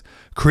partake in this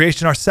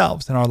creation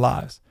ourselves in our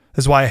lives.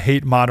 This is why I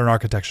hate modern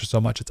architecture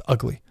so much. It's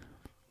ugly.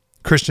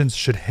 Christians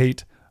should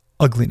hate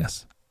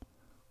ugliness.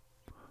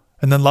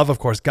 And then love, of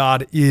course.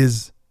 God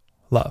is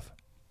love.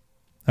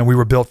 And we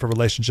were built for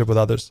relationship with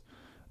others,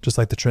 just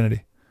like the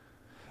Trinity.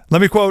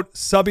 Let me quote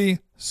Subbi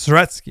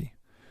Suretsky.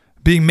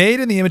 Being made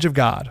in the image of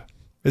God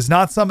is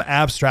not some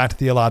abstract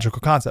theological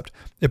concept.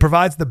 It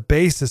provides the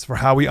basis for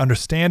how we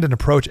understand and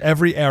approach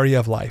every area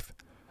of life.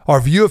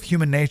 Our view of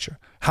human nature,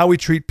 how we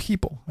treat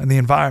people and the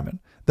environment,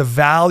 the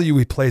value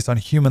we place on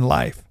human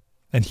life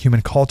and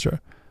human culture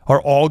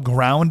are all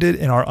grounded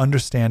in our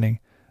understanding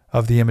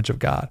of the image of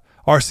God.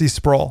 R.C.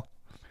 Sproul,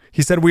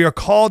 he said, we are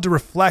called to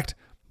reflect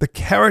the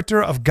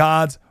character of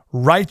God's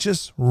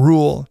righteous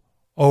rule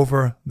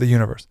over the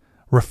universe.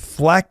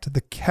 Reflect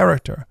the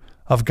character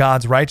of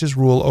God's righteous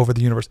rule over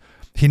the universe.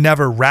 He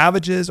never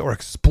ravages or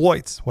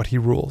exploits what he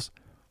rules,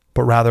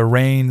 but rather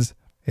reigns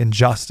in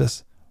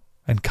justice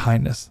and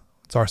kindness.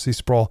 It's R.C.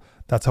 Sproul.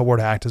 That's how we're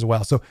to act as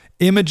well. So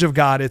image of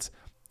God, it's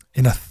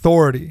in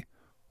authority,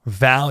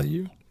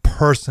 value,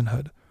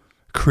 personhood,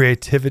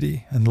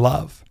 creativity, and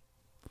love.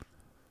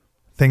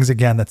 Things,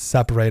 again, that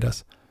separate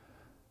us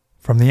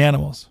from the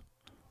animals.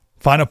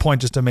 Final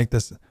point, just to make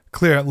this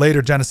clear.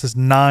 Later, Genesis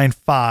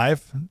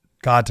 9:5,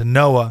 God to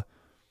Noah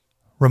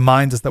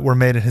reminds us that we're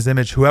made in his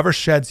image. Whoever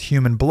sheds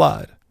human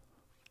blood,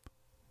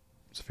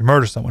 so if you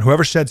murder someone,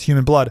 whoever sheds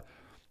human blood,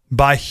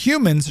 by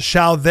humans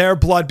shall their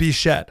blood be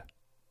shed.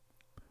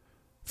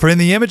 For in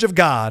the image of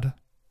God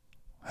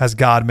has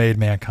God made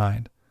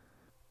mankind.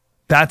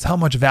 That's how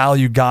much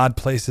value God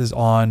places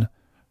on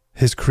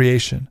his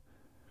creation.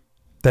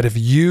 That if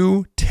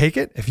you take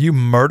it, if you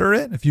murder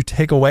it, if you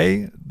take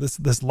away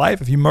this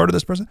life, if you murder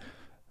this person,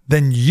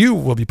 then you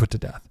will be put to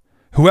death.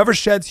 Whoever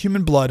sheds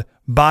human blood,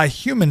 by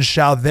humans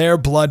shall their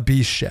blood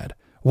be shed.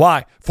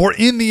 Why? For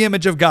in the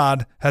image of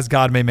God has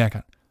God made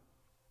mankind.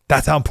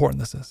 That's how important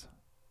this is.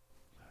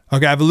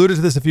 Okay, I've alluded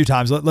to this a few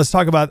times. Let's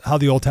talk about how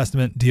the Old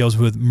Testament deals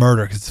with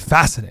murder, because it's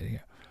fascinating.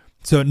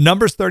 So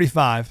Numbers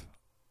 35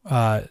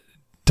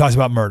 talks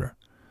about murder.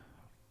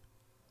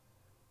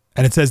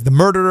 And it says, the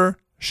murderer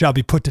shall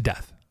be put to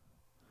death.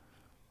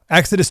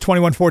 Exodus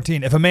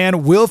 21:14, if a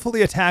man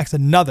willfully attacks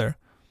another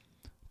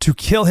to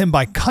kill him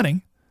by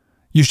cunning,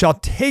 you shall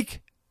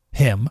take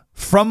him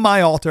from my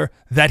altar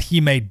that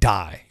he may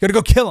die. You got to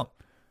go kill him.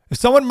 If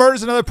someone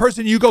murders another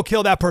person, you go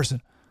kill that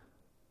person.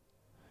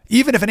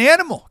 Even if an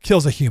animal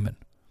kills a human.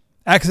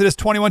 Exodus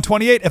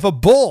 21:28, if a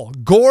bull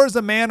gores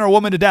a man or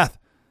woman to death,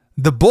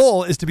 the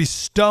bull is to be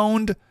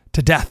stoned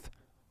to death,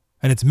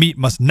 and its meat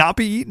must not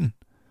be eaten.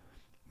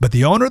 But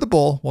the owner of the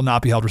bull will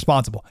not be held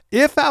responsible.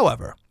 If,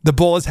 however, the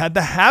bull has had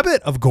the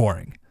habit of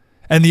goring,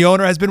 and the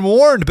owner has been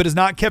warned but has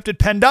not kept it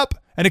penned up,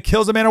 and it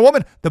kills a man or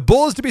woman, the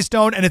bull is to be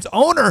stoned, and its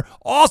owner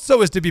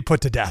also is to be put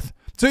to death.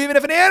 So even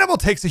if an animal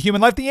takes a human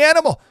life, the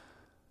animal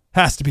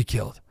has to be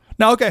killed.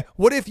 Now, okay,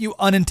 what if you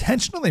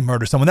unintentionally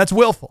murder someone? That's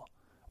willful.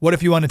 What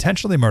if you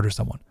unintentionally murder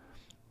someone?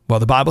 Well,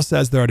 the Bible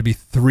says there are to be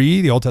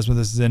 3, the Old Testament,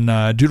 this is in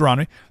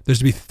Deuteronomy, there's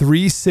to be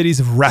 3 cities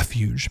of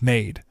refuge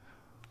made.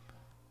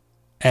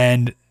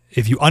 And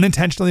if you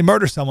unintentionally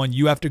murder someone,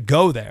 you have to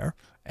go there,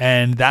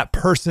 and that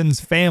person's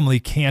family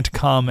can't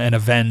come and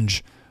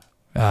avenge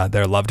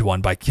their loved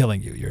one by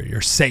killing you.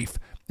 You're safe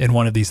in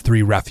one of these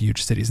 3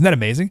 refuge cities. Isn't that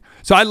amazing?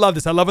 So I love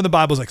this. I love when the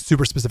Bible's like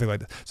super specific like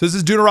this. So this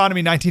is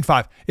Deuteronomy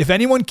 19:5. If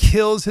anyone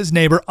kills his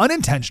neighbor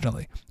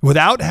unintentionally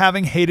without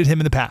having hated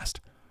him in the past,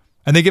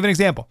 and they give an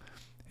example.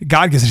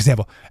 God gives an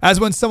example. As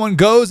when someone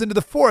goes into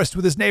the forest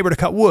with his neighbor to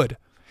cut wood,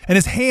 and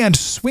his hand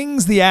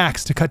swings the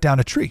axe to cut down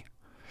a tree,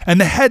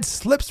 and the head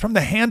slips from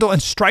the handle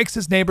and strikes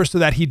his neighbor so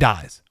that he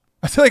dies.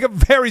 I feel like a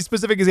very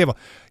specific example.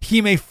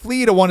 He may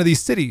flee to one of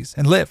these cities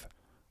and live,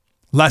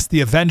 lest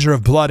the avenger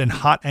of blood in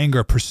hot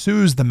anger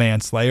pursues the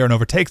manslayer and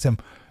overtakes him,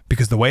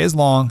 because the way is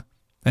long,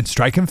 and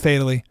strike him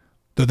fatally,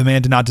 though the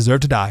man did not deserve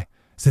to die,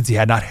 since he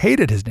had not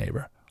hated his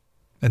neighbor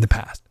in the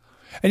past.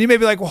 And you may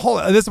be like, well, hold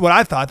on, this is what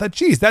I thought.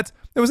 Geez,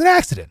 it was an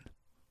accident. I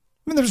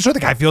mean, I'm sure the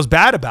guy feels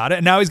bad about it,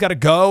 and now he's got to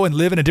go and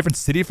live in a different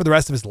city for the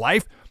rest of his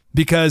life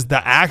because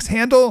the axe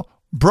handle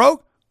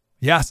broke?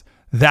 Yes,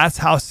 that's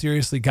how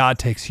seriously God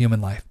takes human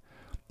life.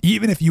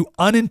 Even if you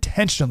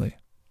unintentionally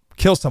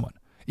kill someone,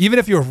 even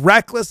if you're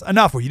reckless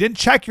enough where you didn't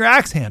check your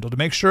axe handle to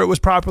make sure it was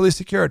properly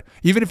secured,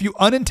 even if you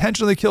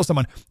unintentionally kill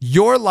someone,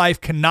 your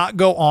life cannot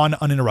go on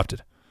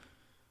uninterrupted.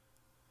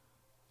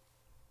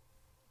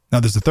 Now,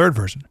 there's a third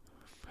version.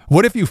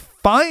 What if you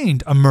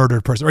find a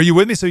murdered person? Are you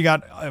with me? So you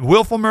got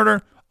willful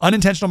murder,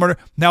 unintentional murder.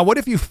 Now, what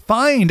if you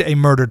find a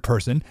murdered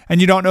person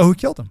and you don't know who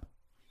killed him?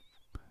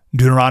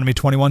 Deuteronomy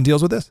 21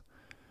 deals with this.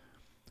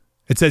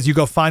 It says you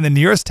go find the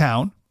nearest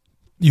town,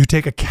 you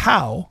take a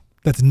cow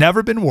that's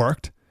never been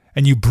worked,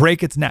 and you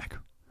break its neck.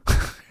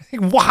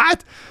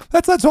 What?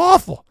 That's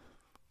awful.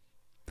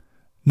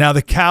 Now,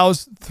 the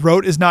cow's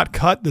throat is not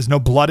cut. There's no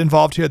blood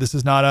involved here. This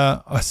is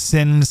not a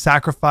sin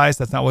sacrifice.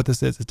 That's not what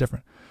this is. It's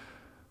different.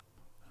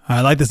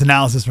 I like this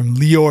analysis from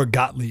Leor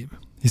Gottlieb.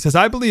 He says,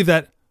 I believe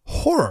that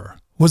horror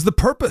was the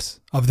purpose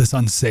of this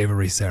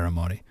unsavory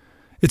ceremony.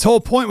 Its whole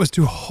point was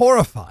to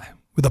horrify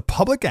with a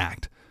public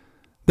act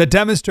that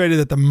demonstrated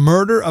that the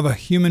murder of a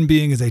human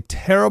being is a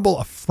terrible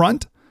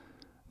affront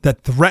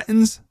that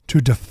threatens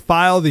to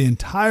defile the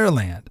entire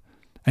land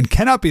and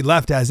cannot be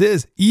left as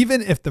is,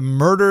 even if the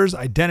murderer's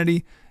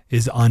identity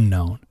is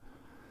unknown.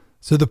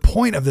 So the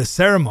point of this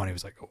ceremony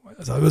was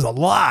it was a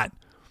lot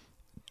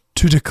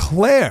to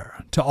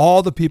declare to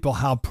all the people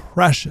how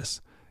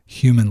precious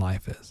human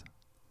life is.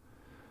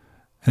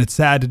 And it's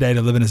sad today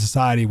to live in a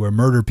society where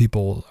murdered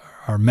people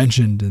are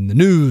mentioned in the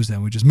news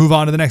and we just move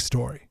on to the next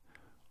story,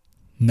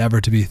 never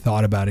to be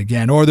thought about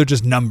again, or they're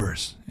just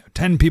numbers.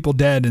 10 people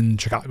dead in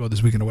Chicago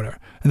this weekend or whatever,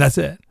 and that's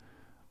it.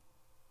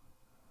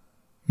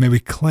 May we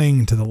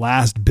cling to the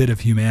last bit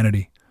of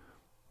humanity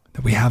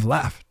that we have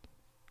left.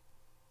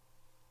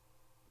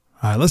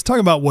 All right, let's talk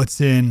about what's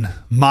in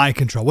my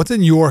control. What's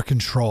in your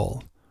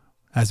control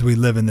as we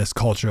live in this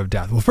culture of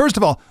death? Well, first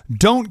of all,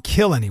 don't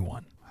kill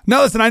anyone.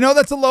 Now, listen, I know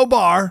that's a low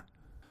bar,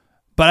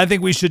 but I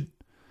think we should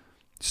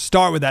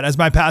start with that. As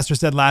my pastor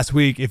said last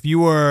week, if you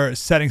were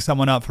setting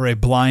someone up for a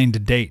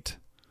blind date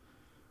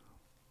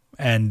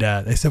and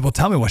they said, well,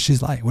 tell me what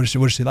she's like. What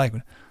is she like?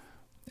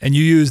 And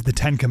you use the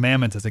 10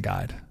 Commandments as a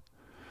guide.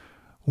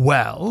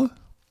 Well,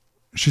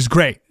 she's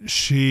great.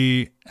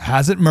 She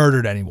hasn't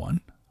murdered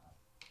anyone.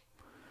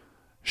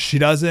 She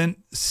doesn't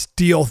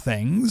steal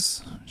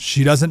things.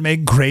 She doesn't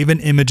make graven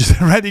images.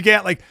 Right? You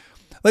can't like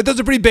those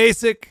are pretty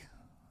basic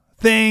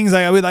things.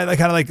 I would like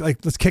kind of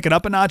like let's kick it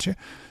up a notch here.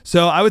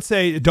 So I would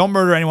say don't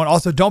murder anyone.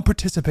 Also, don't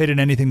participate in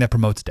anything that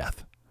promotes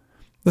death.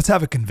 Let's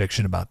have a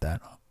conviction about that.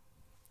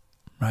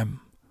 Right?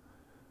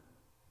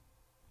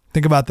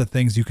 Think about the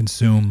things you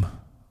consume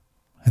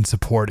and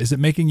support. Is it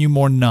making you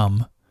more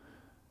numb?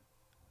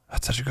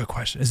 That's such a good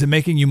question. Is it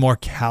making you more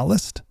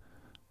calloused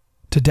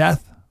to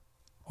death?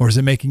 Or is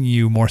it making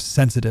you more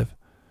sensitive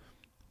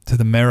to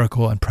the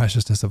miracle and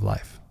preciousness of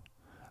life?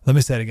 Let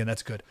me say it again.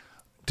 That's good.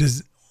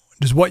 Does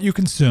what you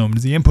consume,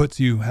 does the inputs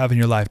you have in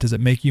your life, does it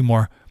make you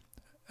more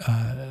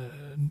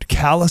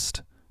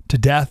calloused to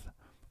death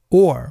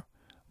or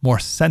more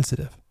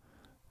sensitive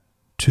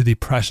to the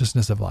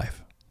preciousness of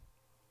life?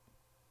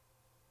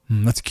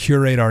 Let's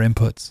curate our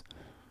inputs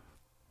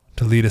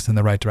to lead us in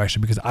the right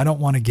direction, because I don't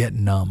want to get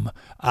numb.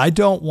 I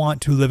don't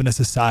want to live in a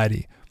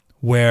society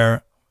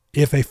where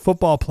if a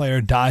football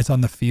player dies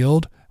on the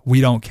field, we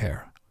don't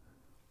care.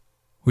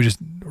 We just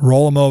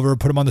roll him over,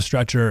 put him on the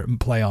stretcher, and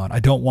play on.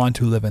 I don't want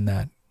to live in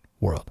that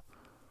world.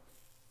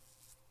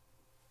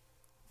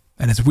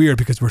 And it's weird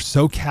because we're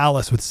so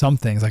callous with some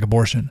things like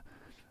abortion,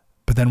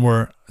 but then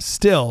we're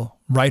still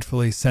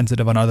rightfully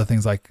sensitive on other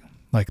things like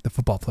the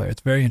football player.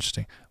 It's very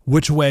interesting.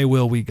 Which way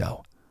will we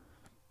go?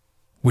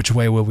 Which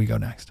way will we go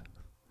next?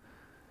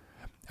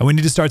 And we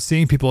need to start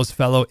seeing people as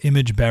fellow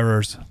image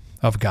bearers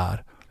of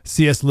God.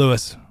 C.S.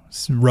 Lewis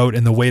wrote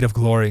in The Weight of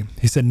Glory,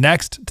 he said,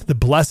 next to the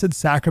blessed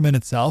sacrament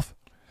itself,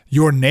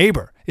 your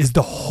neighbor is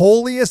the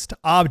holiest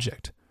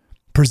object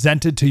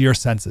presented to your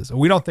senses.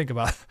 We don't think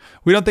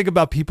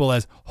about people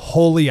as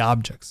holy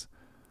objects.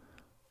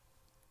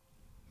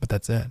 But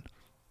that's it.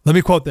 Let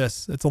me quote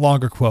this. It's a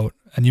longer quote,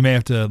 and you may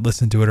have to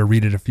listen to it or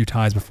read it a few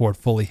times before it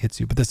fully hits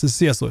you. But this is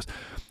C.S. Lewis.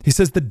 He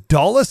says, the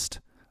dullest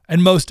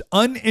and most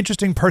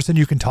uninteresting person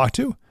you can talk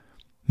to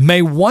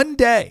may one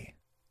day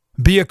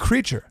be a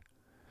creature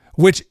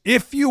which,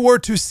 if you were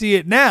to see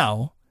it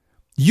now,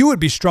 you would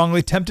be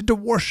strongly tempted to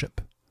worship,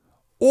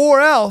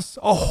 or else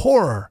a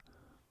horror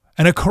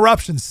and a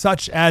corruption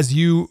such as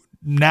you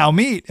now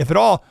meet, if at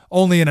all,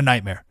 only in a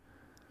nightmare.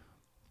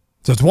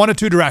 So it's one of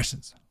two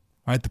directions,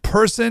 right? The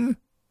person,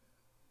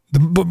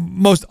 the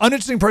most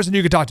uninteresting person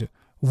you could talk to,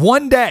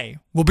 one day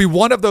will be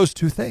one of those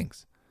two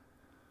things.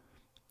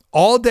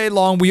 All day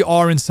long, we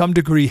are in some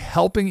degree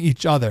helping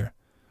each other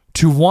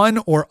to one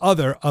or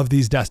other of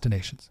these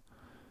destinations.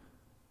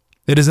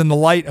 It is in the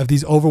light of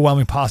these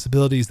overwhelming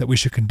possibilities that we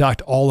should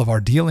conduct all of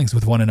our dealings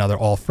with one another,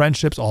 all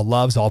friendships, all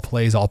loves, all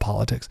plays, all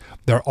politics.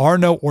 There are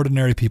no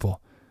ordinary people.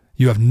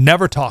 You have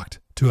never talked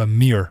to a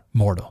mere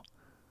mortal.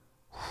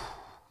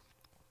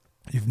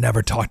 You've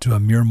never talked to a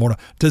mere mortal.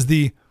 Does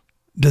the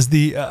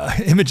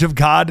image of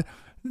God,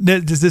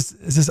 is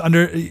this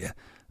under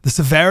the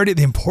severity,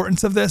 the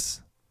importance of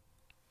this?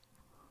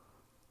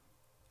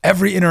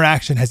 Every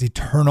interaction has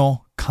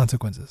eternal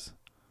consequences.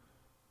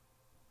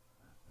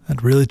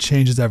 That really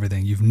changes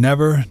everything. You've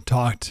never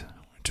talked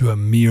to a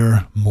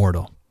mere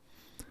mortal.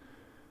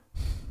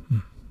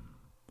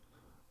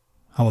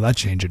 How will that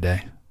change your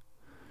day?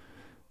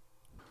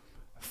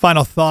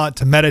 Final thought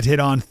to meditate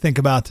on, think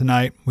about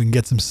tonight. We can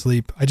get some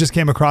sleep. I just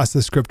came across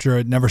this scripture.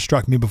 It never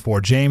struck me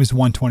before. James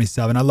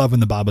 1:27. I love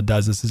when the Bible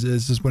does this.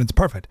 It's just when it's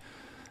perfect.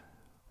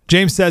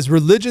 James says,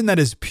 religion that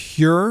is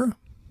pure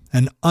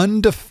and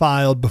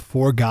undefiled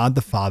before God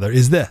the Father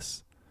is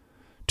this: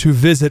 to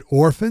visit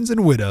orphans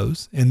and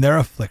widows in their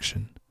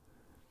affliction,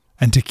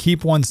 and to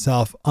keep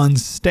oneself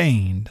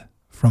unstained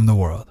from the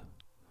world.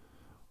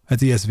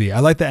 That's ESV. I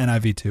like the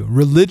NIV too.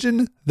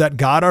 Religion that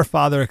God our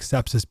Father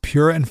accepts as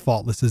pure and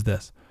faultless is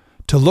this: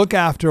 to look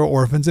after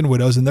orphans and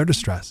widows in their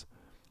distress,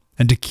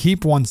 and to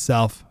keep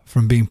oneself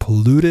from being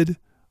polluted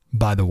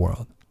by the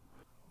world.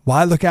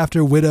 Why look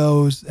after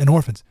widows and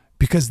orphans?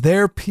 Because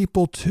they're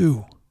people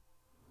too.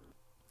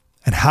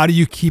 And how do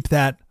you keep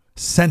that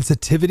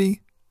sensitivity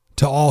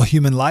to all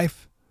human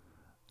life?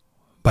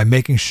 By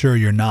making sure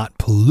you're not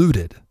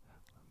polluted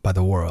by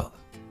the world.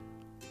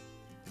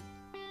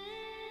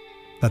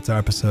 That's our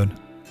episode.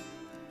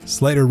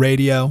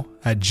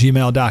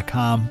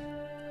 SlaterRadio@gmail.com.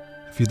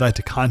 If you'd like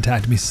to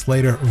contact me,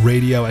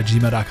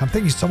 SlaterRadio@gmail.com.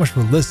 Thank you so much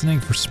for listening,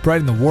 for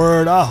spreading the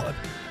word. Oh,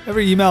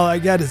 every email I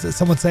get is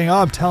someone saying,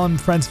 I'm telling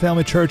friends,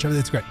 family, church,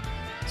 everything's great.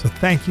 So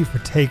thank you for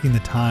taking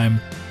the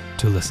time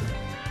to listen.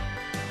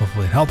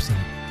 Hopefully it helps, and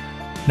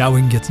now we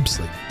can get some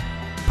sleep.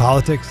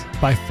 Politics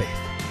by Faith.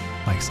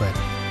 Mike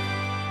Slater.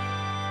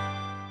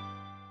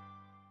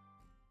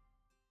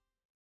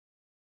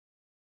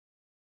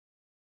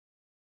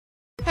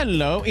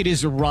 Hello, it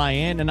is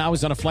Ryan, and I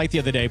was on a flight the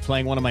other day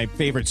playing one of my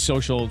favorite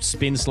social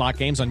spin slot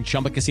games on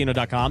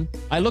ChumbaCasino.com.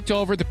 I looked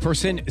over at the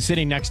person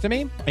sitting next to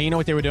me, and you know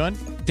what they were doing?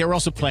 They were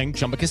also playing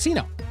Chumba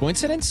Casino.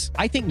 Coincidence?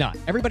 I think not.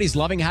 Everybody's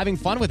loving having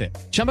fun with it.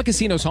 Chumba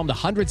Casino is home to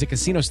hundreds of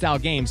casino-style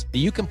games that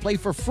you can play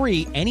for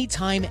free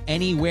anytime,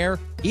 anywhere,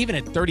 even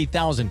at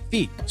 30,000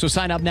 feet. So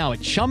sign up now at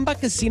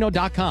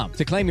ChumbaCasino.com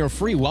to claim your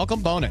free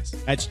welcome bonus.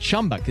 That's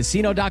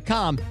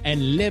ChumbaCasino.com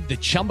and live the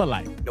Chumba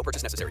life. No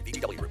purchase necessary.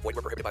 VGW. Void where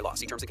prohibited by law.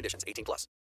 See terms and conditions. 18+.